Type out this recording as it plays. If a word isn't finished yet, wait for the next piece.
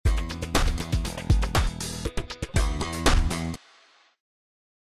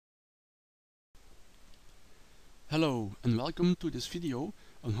Hello and welcome to this video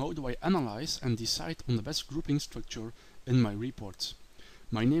on how do I analyze and decide on the best grouping structure in my report.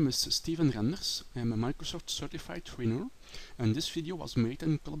 My name is Steven Renders. I am a Microsoft certified trainer and this video was made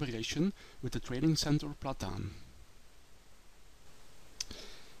in collaboration with the training center Platan.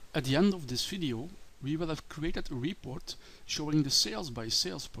 At the end of this video we will have created a report showing the sales by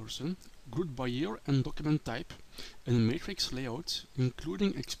salesperson, grouped by year and document type in a matrix layout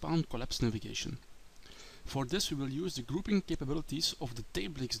including expand collapse navigation. For this we will use the grouping capabilities of the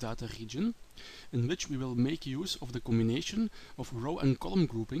TableX data region, in which we will make use of the combination of row and column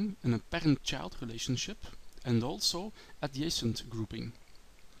grouping in a parent-child relationship and also adjacent grouping.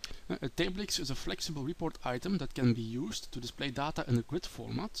 A TableX is a flexible report item that can be used to display data in a grid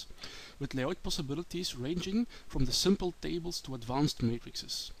format, with layout possibilities ranging from the simple tables to advanced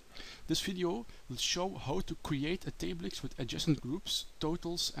matrices. This video will show how to create a TableX with adjacent groups,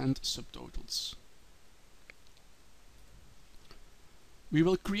 totals and subtotals. We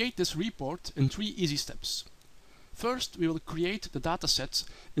will create this report in 3 easy steps. First, we will create the dataset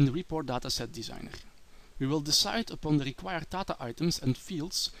in the Report Dataset Designer. We will decide upon the required data items and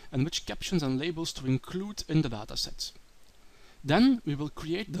fields and which captions and labels to include in the dataset. Then, we will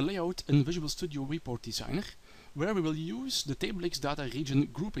create the layout in Visual Studio Report Designer, where we will use the TableX data region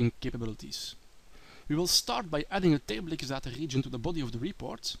grouping capabilities. We will start by adding a TableX data region to the body of the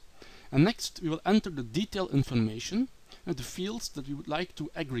report, and next we will enter the detail information, the fields that we would like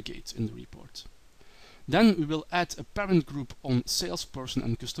to aggregate in the report. Then we will add a parent group on salesperson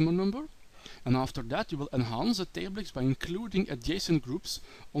and customer number, and after that we will enhance the TableX by including adjacent groups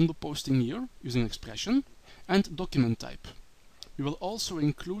on the posting year using expression and document type. We will also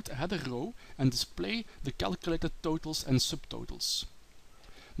include a header row and display the calculated totals and subtotals.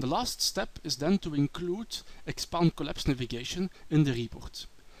 The last step is then to include expand collapse navigation in the report.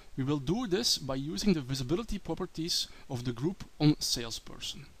 We will do this by using the visibility properties of the group on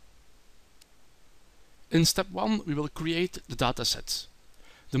salesperson. In step 1 we will create the dataset.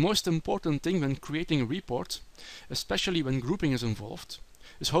 The most important thing when creating a report, especially when grouping is involved,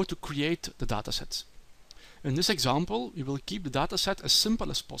 is how to create the dataset. In this example we will keep the dataset as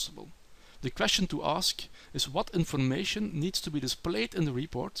simple as possible. The question to ask is what information needs to be displayed in the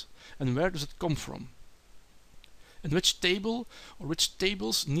report and where does it come from? And which table or which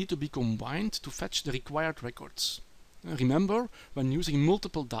tables need to be combined to fetch the required records. Remember, when using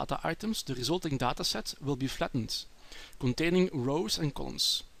multiple data items, the resulting dataset will be flattened, containing rows and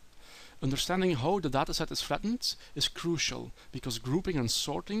columns. Understanding how the dataset is flattened is crucial, because grouping and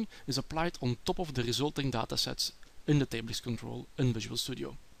sorting is applied on top of the resulting datasets in the TableX control in Visual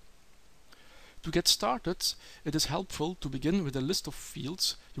Studio. To get started, it is helpful to begin with a list of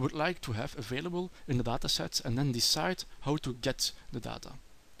fields you would like to have available in the datasets and then decide how to get the data.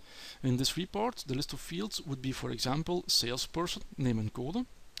 In this report, the list of fields would be, for example, salesperson, name and code,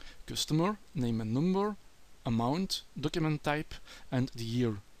 customer, name and number, amount, document type, and the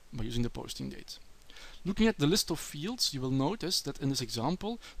year by using the posting date. Looking at the list of fields, you will notice that in this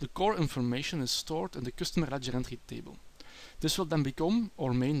example, the core information is stored in the customer ledger entry table. This will then become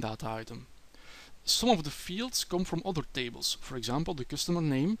our main data item. Some of the fields come from other tables. For example, the customer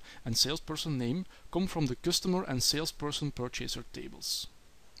name and salesperson name come from the customer and salesperson purchaser tables.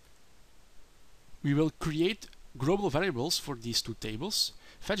 We will create global variables for these two tables,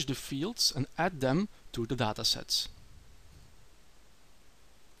 fetch the fields and add them to the datasets.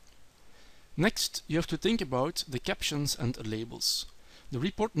 Next, you have to think about the captions and labels. The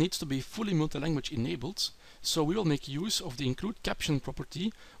report needs to be fully multilanguage enabled, so we will make use of the include caption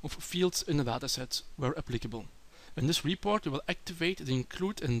property of fields in the dataset where applicable. In this report we will activate the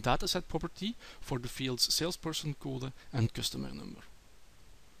include in dataset property for the fields salesperson code and customer number.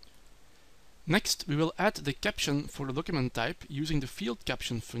 Next, we will add the caption for the document type using the field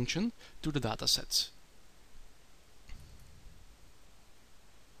caption function to the dataset.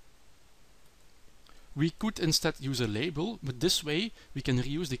 We could instead use a label, but this way we can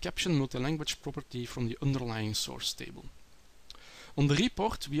reuse the caption multilanguage property from the underlying source table. On the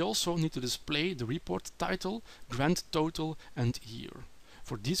report we also need to display the report title, grand total and year.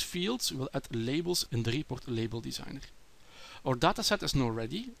 For these fields we will add labels in the report label designer. Our dataset is now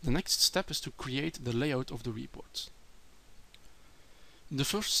ready. The next step is to create the layout of the report. The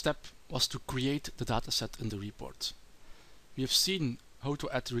first step was to create the dataset in the report. We have seen how to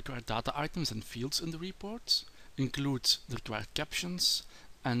add the required data items and fields in the report, include the required captions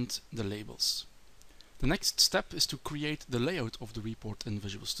and the labels. The next step is to create the layout of the report in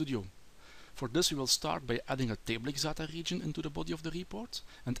Visual Studio. For this we will start by adding a TableX data region into the body of the report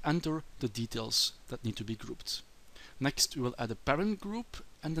and enter the details that need to be grouped. Next we will add a parent group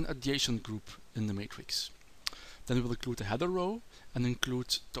and an adjacent group in the matrix. Then we will include the header row and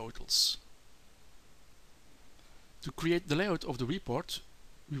include totals. To create the layout of the report,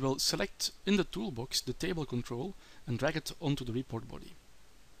 we will select in the toolbox the table control and drag it onto the report body.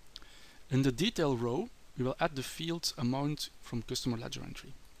 In the detail row, we will add the field amount from customer ledger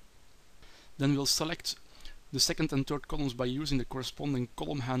entry. Then we'll select the second and third columns by using the corresponding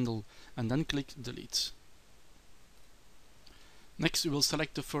column handle and then click delete. Next, we will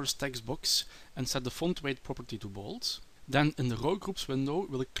select the first text box and set the font weight property to bold. Then in the row groups window,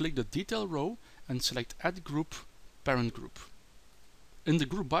 we'll click the detail row and select add group, parent group. In the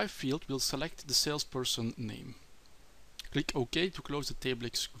group by field, we'll select the salesperson name. Click OK to close the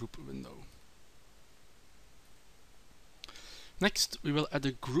TableX group window. Next, we will add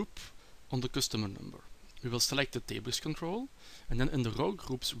a group on the customer number. We will select the TableX control, and then in the row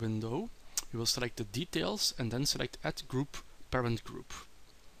groups window, we will select the details and then select add group, parent group.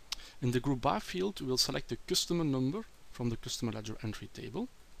 In the group by field, we will select the customer number from the customer ledger entry table,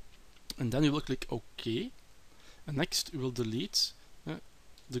 and then we will click OK. And next, we will delete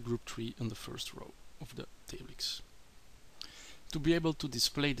the group tree in the first row of the TableX. To be able to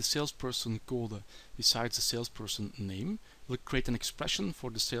display the salesperson code besides the salesperson name, we'll create an expression for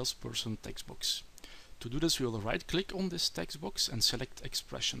the salesperson text box. To do this, we will right-click on this text box and select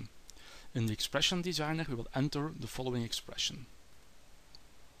expression. In the expression designer, we will enter the following expression.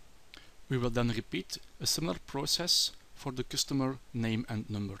 We will then repeat a similar process for the customer name and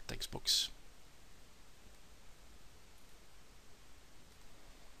number text box.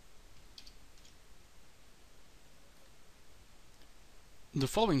 The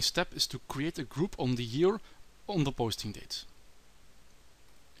following step is to create a group on the year on the posting date.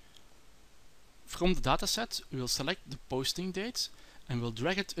 From the dataset, we will select the posting date and we'll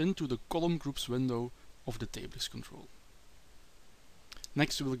drag it into the column groups window of the TableX control.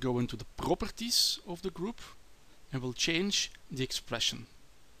 Next, we will go into the properties of the group and we'll change the expression.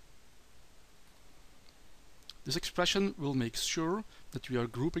 This expression will make sure that we are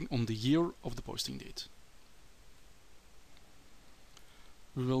grouping on the year of the posting date.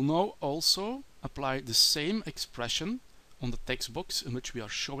 We will now also apply the same expression on the text box in which we are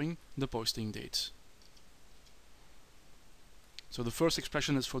showing the posting date. So the first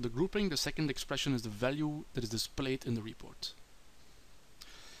expression is for the grouping, the second expression is the value that is displayed in the report.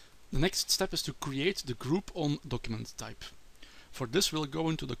 The next step is to create the group on document type. For this, we'll go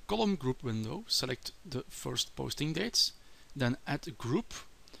into the column group window, select the first posting dates, then add a group,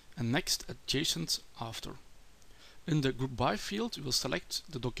 and next adjacent after. In the group by field, we will select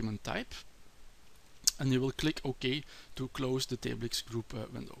the document type, and we will click OK to close the TableX group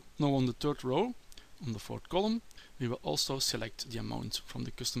window. Now on the third row, on the fourth column, we will also select the amount from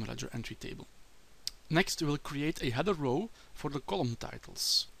the customer ledger entry table. Next, we will create a header row for the column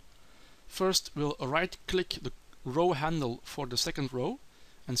titles. First, we'll right-click the row handle for the second row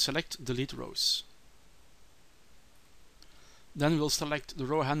and select delete rows. Then we'll select the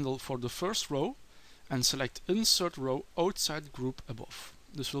row handle for the first row and select insert row outside group above.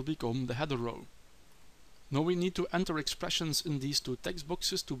 This will become the header row. Now we need to enter expressions in these two text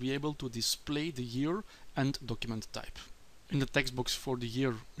boxes to be able to display the year and document type. In the text box for the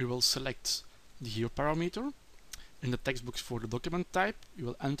year, we will select the year parameter. In the text box for the document type, we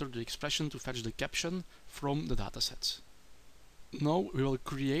will enter the expression to fetch the caption from the dataset. Now we will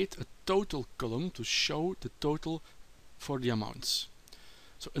create a total column to show the total for the amounts.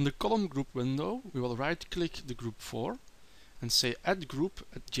 So in the column group window, we will right-click the group 4 and say add group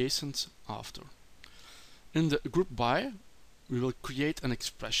adjacent after. In the group by, we will create an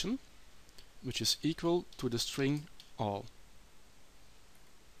expression which is equal to the string all.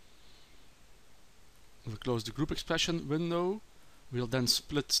 We will close the group expression window. We will then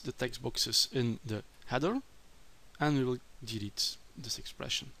split the text boxes in the header and we will delete this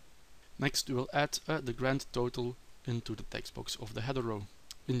expression. Next, we will add the grand total into the text box of the header row.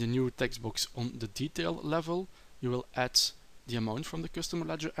 In the new text box on the detail level, we will add the amount from the customer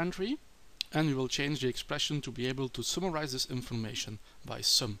ledger entry, and we will change the expression to be able to summarize this information by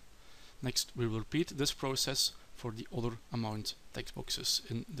sum. Next, we will repeat this process for the other amount text boxes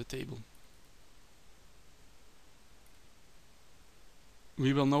in the table.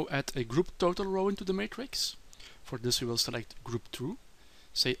 We will now add a group total row into the matrix. For this, we will select group 2,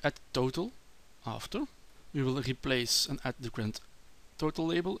 say add total after. We will replace and add the grand total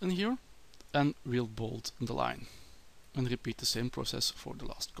label in here, and we'll bold the line and repeat the same process for the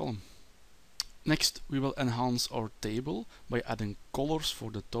last column. Next, we will enhance our table by adding colors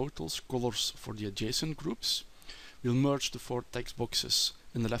for the totals, colors for the adjacent groups. We'll merge the 4 text boxes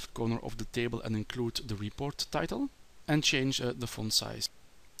in the left corner of the table and include the report title, and change the font size.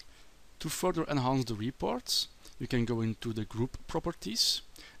 To further enhance the reports, we can go into the group properties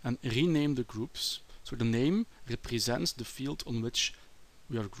and rename the groups, so the name represents the field on which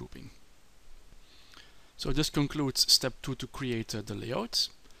we are grouping. So this concludes step 2 to create the layout.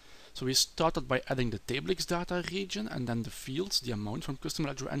 So we started by adding the TableX data region and then the fields, the amount from customer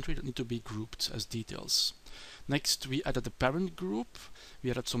ledger entry, that need to be grouped as details. Next, we added the parent group.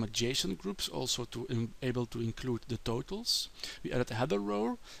 We added some adjacent groups also to able to include the totals. We added a header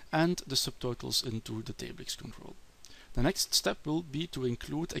row and the subtotals into the TableX control. The next step will be to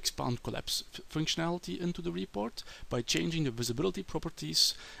include expand collapse functionality into the report by changing the visibility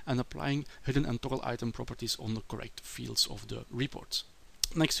properties and applying hidden and toggle item properties on the correct fields of the report.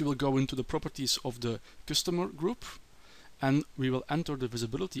 Next, we will go into the properties of the customer group and we will enter the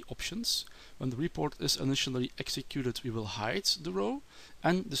visibility options. When the report is initially executed, we will hide the row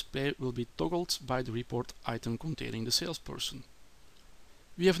and display will be toggled by the report item containing the salesperson.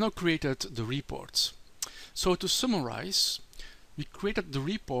 We have now created the report. So to summarize, we created the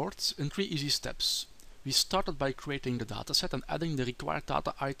report in 3 easy steps. We started by creating the dataset and adding the required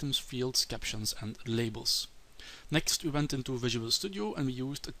data items, fields, captions and labels. Next, we went into Visual Studio and we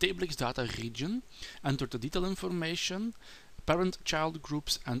used a TableX data region, entered the detail information, parent-child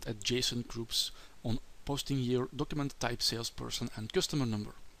groups and adjacent groups on posting year, document type, salesperson and customer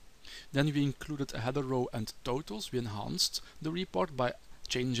number. Then we included a header row and totals. We enhanced the report by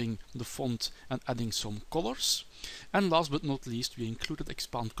changing the font and adding some colors. And last but not least, we included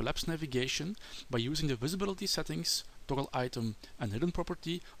expand collapse navigation by using the visibility settings, toggle item and hidden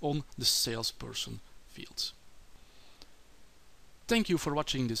property on the salesperson fields. Thank you for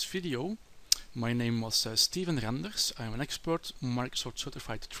watching this video. My name was Steven Renders. I am an expert Microsoft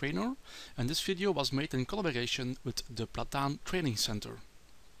certified trainer and this video was made in collaboration with the Plataan Training Center.